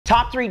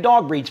Top 3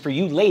 dog breeds for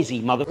you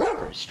lazy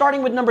motherfuckers.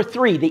 Starting with number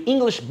 3, the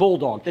English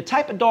Bulldog. The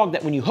type of dog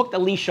that when you hook the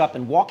leash up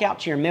and walk out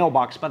to your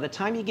mailbox, by the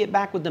time you get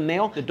back with the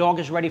mail, the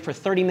dog is ready for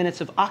 30 minutes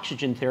of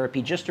oxygen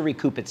therapy just to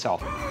recoup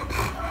itself.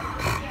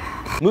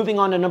 Moving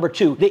on to number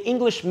 2, the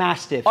English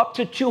Mastiff. Up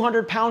to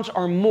 200 pounds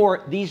or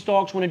more, these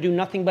dogs want to do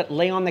nothing but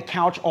lay on the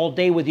couch all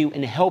day with you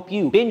and help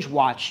you binge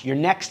watch your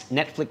next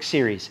Netflix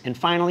series. And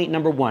finally,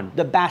 number 1,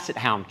 the Basset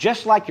Hound.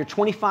 Just like your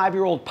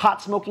 25-year-old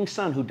pot-smoking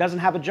son who doesn't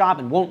have a job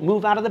and won't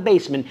move out of the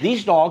basement,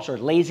 these dogs are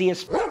lazy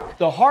as f***.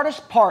 The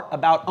hardest part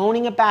about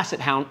owning a Basset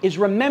Hound is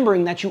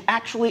remembering that you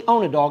actually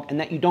own a dog and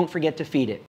that you don't forget to feed it.